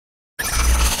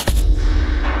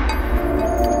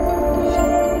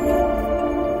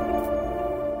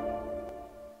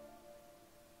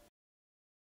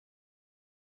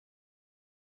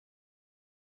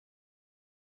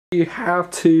You how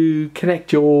to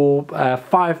connect your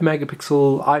 5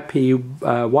 megapixel IP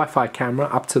Wi-Fi camera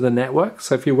up to the network.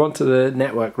 So if you want the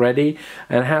network ready,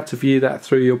 and how to view that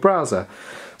through your browser.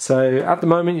 So at the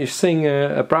moment you're seeing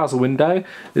a browser window.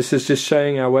 This is just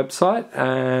showing our website,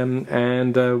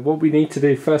 and what we need to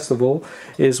do first of all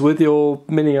is with your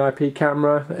mini IP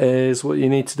camera is what you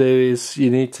need to do is you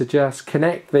need to just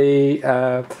connect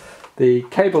the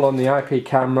cable on the IP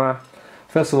camera.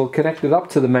 First of all, connect it up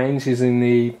to the mains using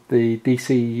the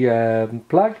DC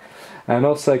plug, and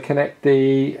also connect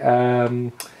the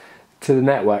to the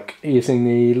network using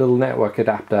the little network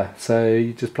adapter. So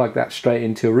you just plug that straight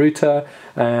into a router,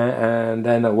 and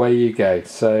then away you go.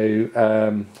 So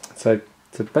so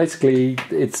basically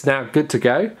it's now good to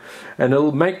go, and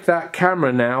it'll make that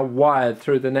camera now wired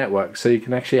through the network, so you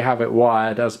can actually have it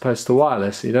wired as opposed to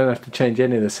wireless. You don't have to change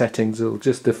any of the settings, it'll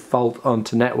just default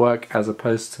onto network as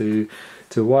opposed to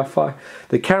Wi-Fi.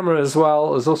 The camera as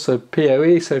well is also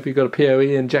PoE, so if you've got a PoE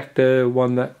injector,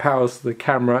 one that powers the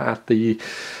camera at the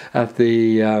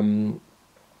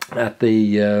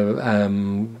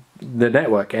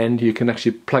network end, you can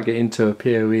actually plug it into a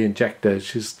PoE injector,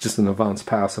 which is just an advanced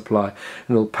power supply,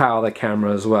 and it'll power the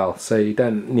camera as well. So you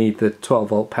don't need the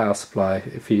 12-volt power supply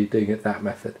if you're doing it that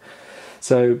method.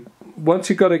 So once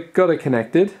you've got it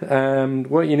connected,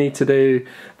 what you need to do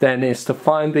then is to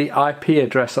find the IP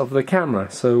address of the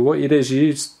camera. So what you do is you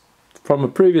use, from the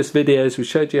previous videos we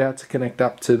showed you how to connect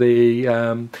up to the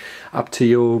up to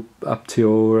your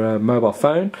mobile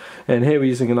phone, and here we're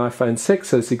using an iPhone 6,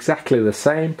 so it's exactly the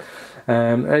same.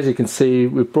 As you can see,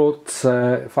 we brought,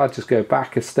 if I just go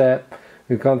back a step,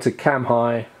 we've gone to Cam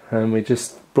High, and we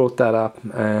just brought that up,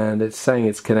 and it's saying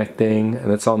it's connecting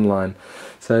and it's online.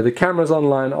 So the camera's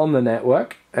online on the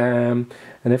network, and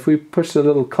if we push the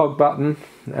little cog button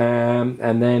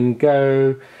and then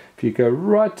if you go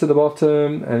right to the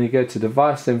bottom and you go to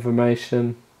device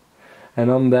information,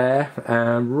 and on there,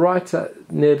 right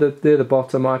near the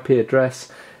bottom, IP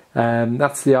address,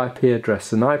 that's the IP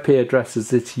address. An IP address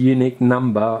is its unique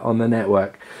number on the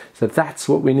network. So that's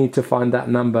what we need to find, that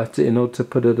number, in order to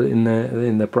put it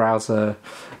in the browser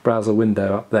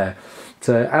window up there.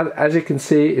 So as you can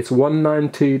see, it's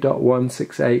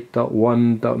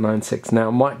 192.168.1.96. Now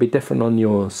it might be different on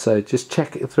yours, so just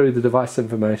check it through the device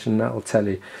information, that will tell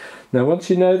you. Now once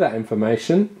you know that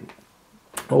information,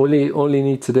 all you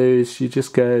need to do is you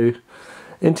just go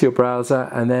into your browser,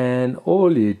 and then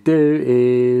all you do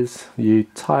is you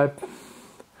type,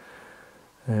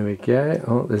 there we go,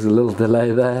 oh there's a little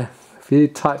delay there, if you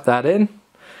type that in,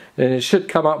 and it should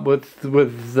come up with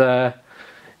that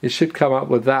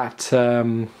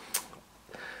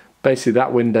basically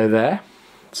that window there.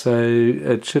 So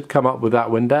it should come up with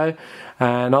that window,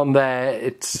 and on there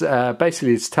it's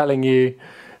basically it's telling you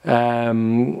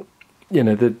you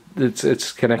know that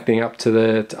it's connecting up to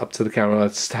the camera.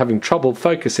 It's having trouble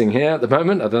focusing here at the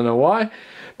moment, I don't know why,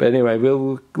 but anyway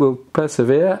we'll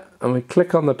persevere, and we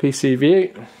click on the PC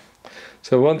view.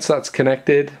 So once that's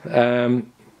connected,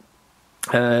 and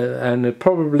it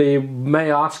probably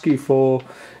may ask you for,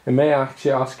 it may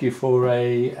actually ask you for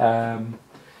a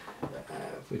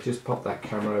we just pop that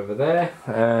camera over there,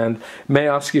 and it may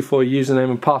ask you for a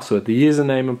username and password. The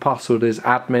username and password is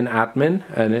admin,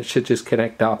 and it should just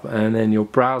connect up, and then your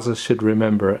browser should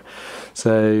remember it.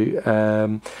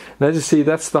 So now you see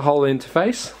that's the whole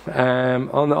interface.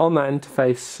 On that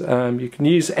interface, you can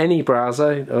use any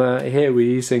browser. Here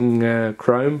we're using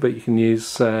Chrome, but you can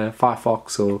use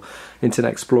Firefox or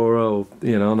Internet Explorer, or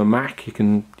on a Mac you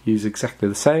can use exactly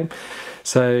the same.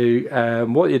 So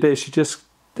what you do is you just,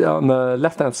 on the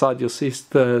left hand side you'll see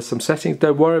some settings.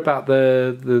 Don't worry about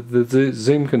the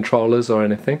zoom controllers or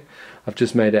anything. I've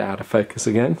just made it out of focus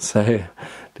again, so to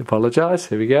apologise.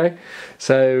 Here we go.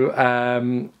 So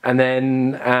and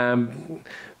then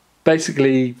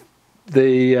basically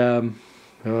I'll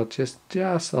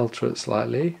just alter it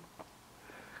slightly,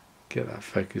 get that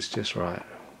focus just right.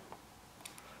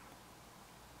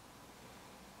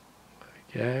 There we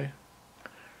go.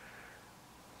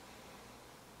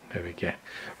 There we go.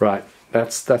 Right,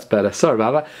 that's better. Sorry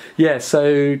about that. Yeah, so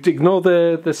ignore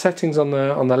the settings on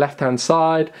the left hand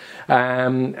side,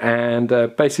 and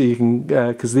basically you can,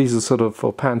 because these are sort of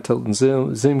for pan, tilt and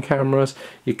zoom cameras,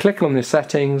 you click on the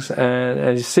settings, and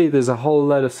as you see there's a whole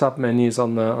load of sub menus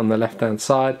on the left hand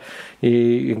side.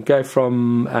 You can go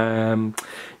from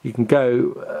you can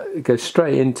go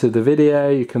straight into the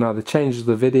video. You can either change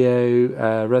the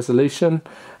video resolution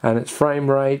and its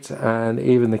frame rate, and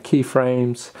even the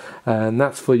keyframes, and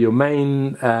that's for your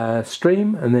main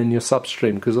stream and then your sub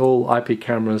stream, because all IP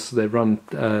cameras, they run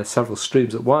several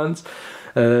streams at once.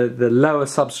 The lower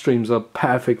substreams are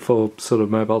perfect for sort of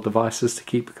mobile devices to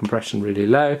keep the compression really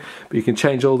low, but you can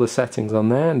change all the settings on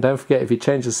there. And don't forget, if you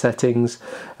change the settings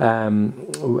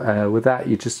with that,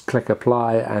 you just click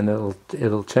apply and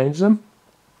it'll change them.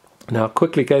 Now I'll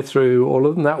quickly go through all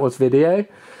of them. That was video.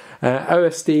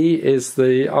 OSD is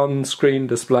the on-screen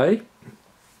display,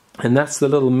 and that's the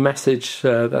little message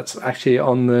that's actually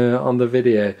on the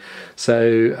video.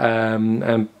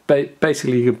 So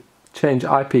basically you can change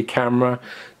IP camera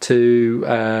to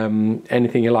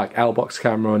anything you like, L-box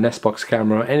camera or Nestbox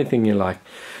camera or anything you like.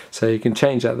 So you can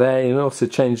change that there. You can also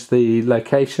change the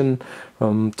location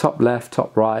from top left,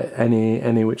 top right,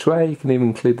 any which way. You can even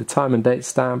include the time and date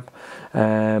stamp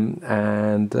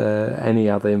and any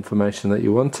other information that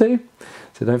you want to.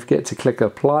 So don't forget to click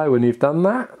apply when you've done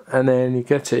that, and then you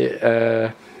go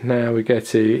to now we go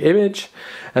to image,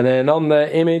 and then on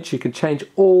the image you can change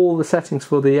all the settings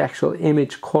for the actual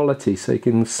image quality. So you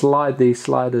can slide these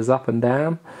sliders up and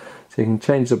down, so you can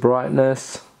change the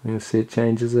brightness. You can see it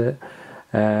changes it.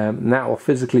 And that will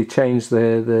physically change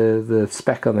the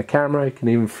spec on the camera. You can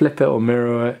even flip it or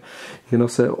mirror it. You can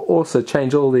also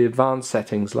change all the advanced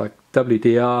settings like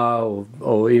WDR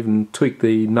or even tweak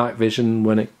the night vision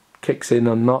when it kicks in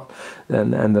or not,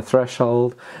 and the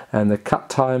threshold and the cut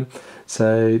time.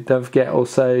 So don't forget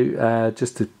also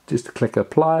just to click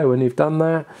apply when you've done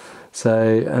that. So,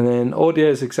 and then audio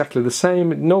is exactly the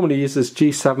same. It normally uses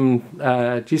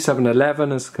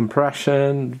G711 as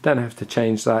compression. You don't have to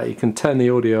change that. You can turn the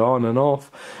audio on and off,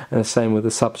 and the same with the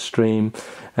substream,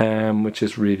 which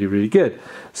is really good.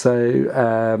 So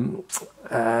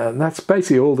that's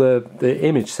basically all the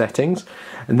image settings.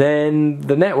 And then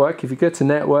the network, if you go to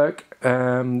network,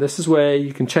 this is where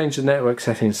you can change the network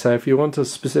settings. So if you want a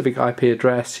specific IP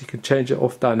address, you can change it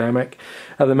off dynamic.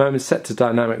 At the moment, it's set to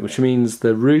dynamic, which means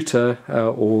the router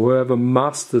or whoever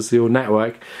masters your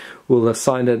network will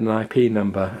assign it an IP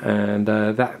number, and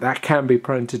that can be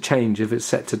prone to change if it's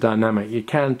set to dynamic. You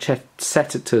can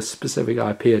set it to a specific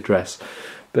IP address,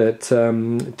 but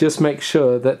just make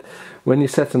sure that when you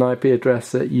set an IP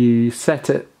address that you set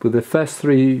it with the first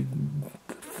three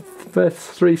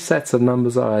sets of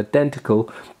numbers are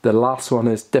identical, the last one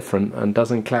is different and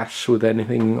doesn't clash with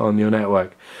anything on your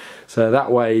network. So that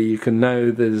way you can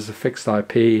know there's a fixed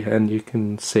IP and you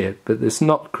can see it, but it's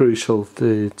not crucial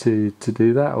to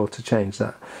do that or to change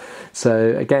that.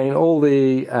 So again, all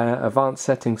the advanced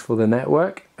settings for the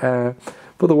network. For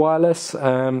the wireless,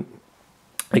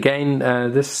 again,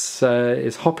 this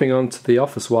is hopping onto the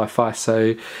office Wi-Fi,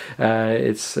 so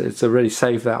it's already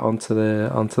saved that onto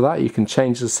that. You can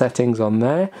change the settings on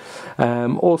there.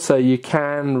 Also, you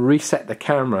can reset the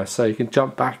camera, so you can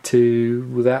jump back to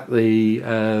without the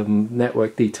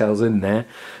network details in there.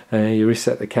 You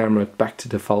reset the camera back to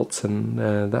defaults, and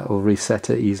that will reset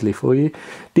it easily for you.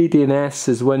 DDNS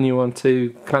is when you want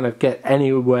to kind of get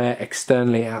anywhere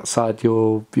externally outside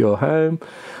your home.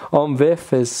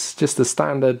 OnVIF is just a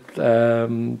standard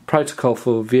protocol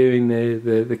for viewing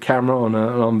the camera on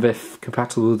an OnVIF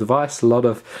compatible device. A lot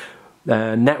of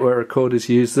network recorders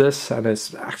use this, and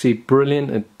it's actually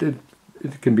brilliant. It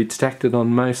can be detected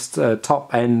on most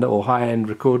top-end or high-end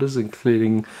recorders,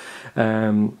 including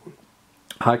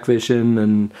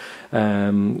Hikvision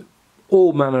and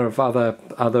all manner of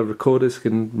other recorders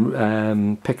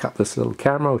can pick up this little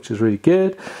camera, which is really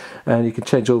good. And you can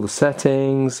change all the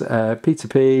settings.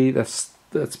 P2P, that's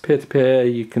peer-to-peer.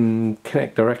 You can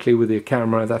connect directly with your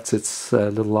camera. That's its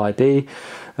little ID,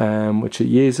 which it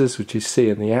uses, which you see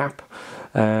in the app.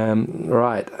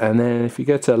 Right, and then if you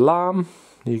go to alarm,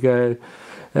 you can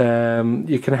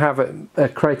have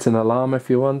it create an alarm if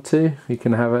you want to. You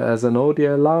can have it as an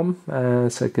audio alarm,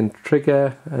 so it can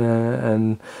trigger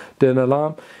and do an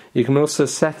alarm. You can also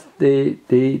set it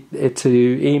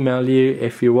to email you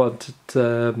if you want it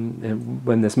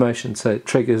when there's motion, so it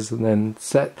triggers and then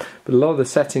set. But a lot of the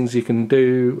settings you can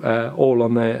do all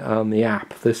on the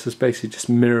app. This is basically just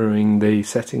mirroring the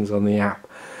settings on the app.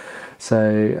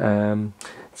 So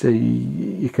so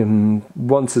you can,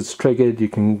 once it's triggered, you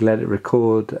can let it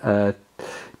record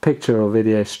picture or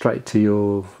video straight to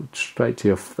your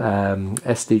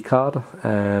SD card,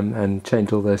 and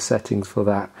change all those settings for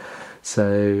that. So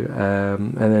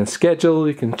and then schedule,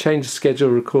 you can change the schedule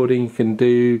recording. You can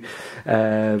do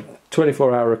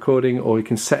 24-hour recording, or you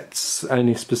can set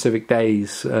only specific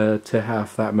days to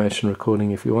have that motion recording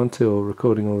if you want to, or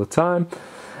recording all the time.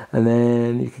 And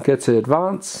then you can go to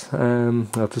advanced.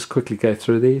 I'll just quickly go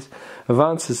through these.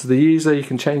 Advanced is the user. You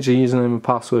can change the username and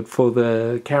password for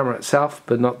the camera itself,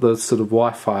 but not the sort of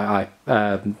Wi-Fi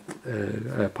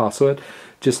password.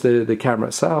 Just the camera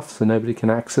itself, so nobody can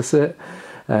access it.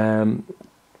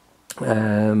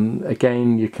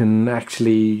 Again, you can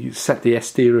actually set the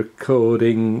SD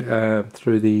recording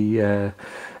through the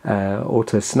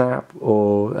auto snap,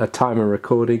 or a timer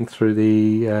recording through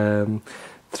the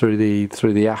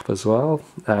app as well,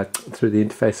 through the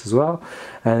interface as well.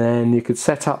 And then you could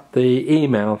set up the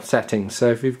email settings.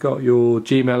 So if you've got your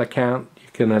Gmail account, you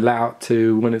can allow it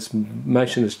to, when its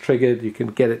motion is triggered, you can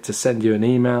get it to send you an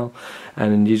email,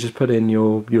 and then you just put in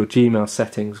your Gmail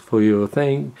settings for your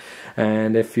thing.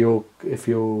 And if your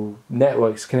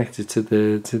network's connected to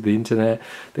the internet,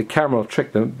 the camera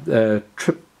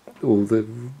will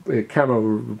the camera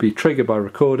will be triggered by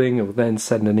recording. It will then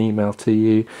send an email to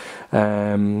you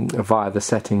via the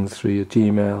settings through your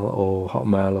Gmail or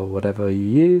Hotmail or whatever you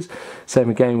use. Same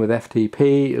again with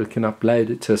FTP. You can upload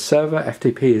it to a server.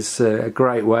 FTP is a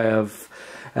great way of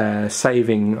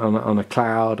saving on a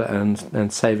cloud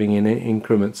and saving in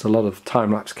increments. A lot of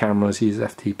time-lapse cameras use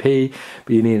FTP,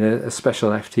 but you need a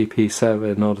special FTP server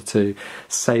in order to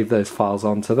save those files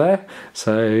onto there.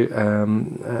 So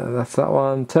that's that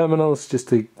one. Terminals, just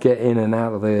to get in and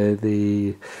out of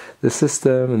the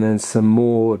system, and then some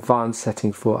more advanced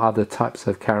settings for other types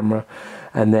of camera.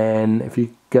 And then if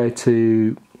you go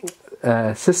to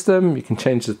system, you can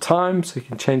change the time, so you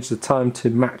can change the time to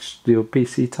match your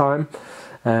PC time.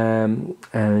 And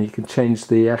you can change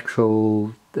the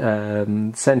actual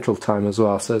central time as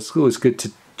well, so it's always good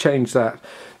to change that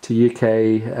to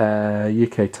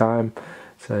UK time.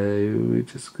 So we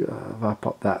just I'll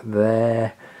pop that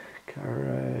there.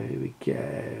 Here we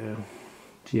go.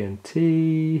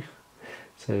 GMT.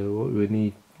 So what we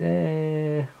need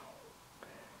there.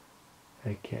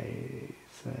 Okay,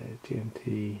 so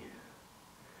GMT.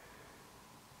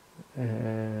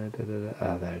 Oh,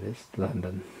 there it is,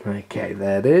 London. Okay,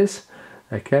 there it is.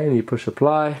 Okay, and you push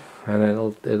apply, and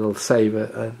it'll save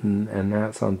it, and now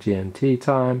it's on GMT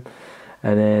time.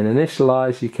 And then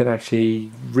initialize, you can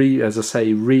actually as I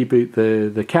say, reboot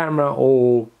the camera,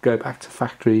 or go back to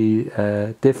factory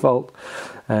default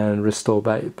and restore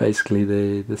basically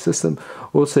the system.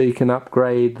 Also, you can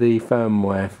upgrade the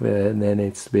firmware if there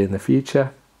needs to be in the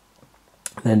future.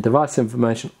 Then device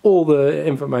information, all the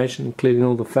information, including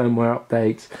all the firmware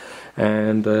updates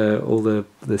and all the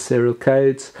serial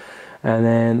codes. And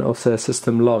then also a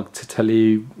system log to tell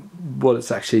you what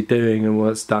it's actually doing and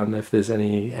what it's done if there's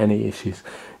any issues.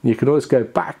 And you can always go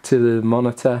back to the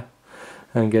monitor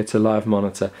and go to live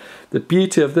monitor. The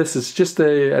beauty of this is just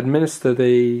to administer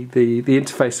the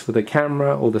interface for the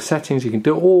camera, or the settings. You can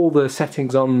do all the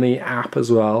settings on the app as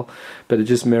well, but it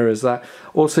just mirrors that.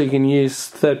 Also, you can use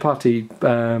third-party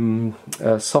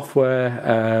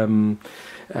software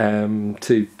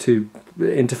to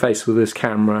interface with this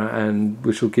camera, and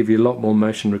which will give you a lot more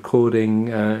motion recording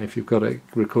if you've got it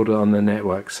recorded on the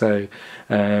network. So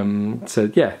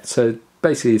yeah, so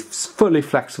basically it's fully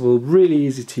flexible, really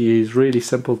easy to use, really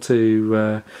simple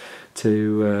to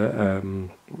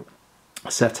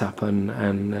set up and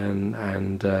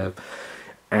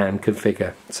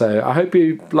configure. So I hope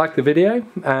you like the video.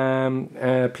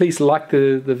 Please like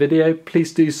the video.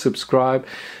 Please do subscribe.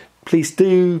 Please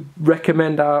do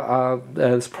recommend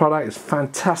this product. It's a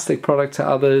fantastic product to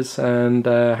others, and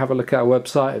have a look at our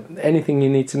website. Anything you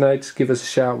need to know, just give us a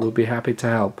shout. We'll be happy to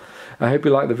help. I hope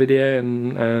you like the video,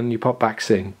 and you pop back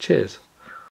soon. Cheers.